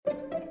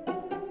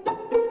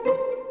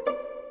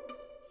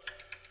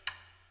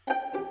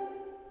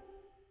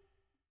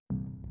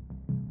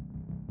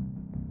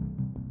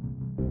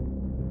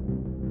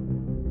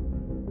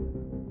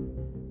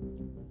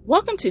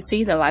Welcome to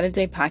See the Light of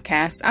Day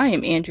podcast. I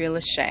am Andrea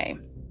Lachey.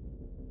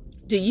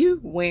 Do you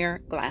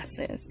wear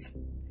glasses?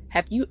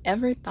 Have you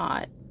ever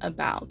thought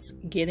about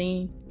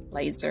getting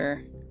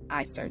laser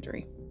eye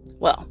surgery?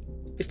 Well,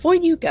 before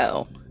you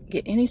go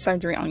get any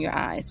surgery on your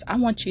eyes, I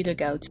want you to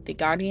go to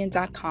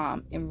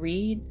theguardian.com and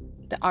read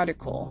the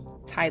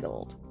article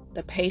titled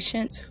 "The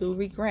Patients Who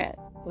Regret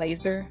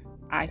Laser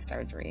Eye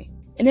Surgery."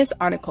 In this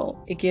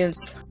article, it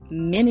gives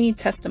many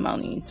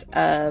testimonies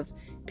of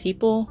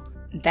people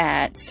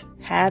that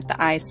had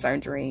the eye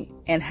surgery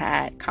and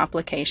had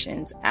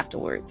complications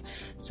afterwards.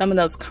 Some of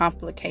those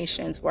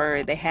complications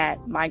were they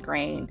had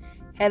migraine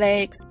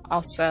headaches,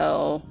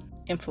 also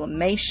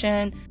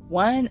inflammation.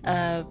 One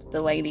of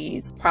the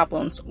lady's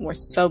problems were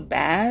so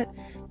bad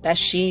that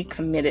she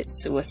committed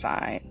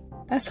suicide.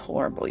 That's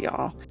horrible,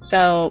 y'all.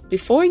 So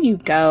before you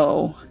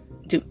go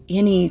do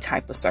any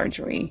type of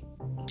surgery,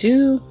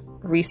 do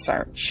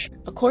research.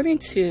 According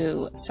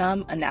to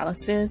some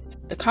analysis,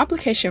 the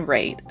complication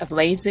rate of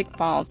LASIK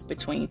falls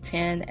between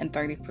 10 and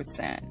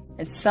 30%.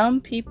 And some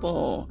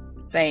people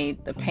say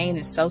the pain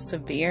is so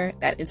severe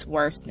that it's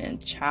worse than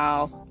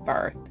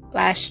childbirth.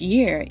 Last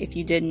year, if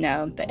you didn't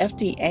know, the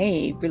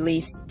FDA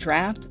released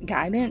draft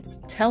guidance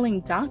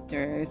telling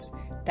doctors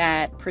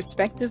that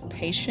prospective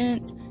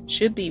patients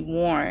should be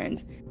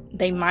warned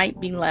they might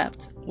be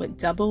left with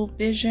double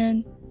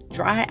vision,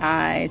 dry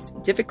eyes,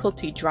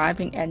 difficulty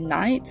driving at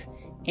night,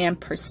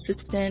 and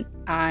persistent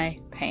eye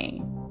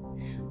pain.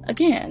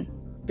 Again,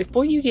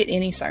 before you get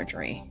any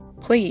surgery,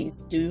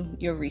 please do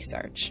your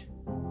research.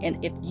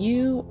 And if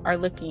you are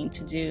looking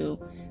to do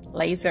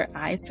laser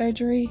eye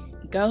surgery,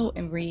 go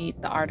and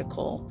read the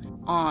article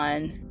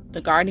on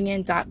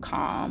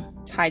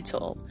theguardian.com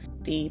titled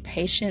 "The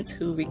Patients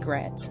Who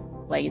Regret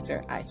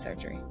Laser Eye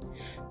Surgery."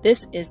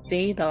 This is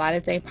See the Light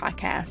of Day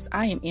podcast.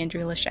 I am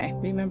Andrea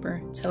Lachey.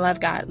 Remember to love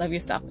God, love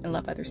yourself, and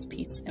love others.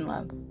 Peace and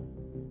love.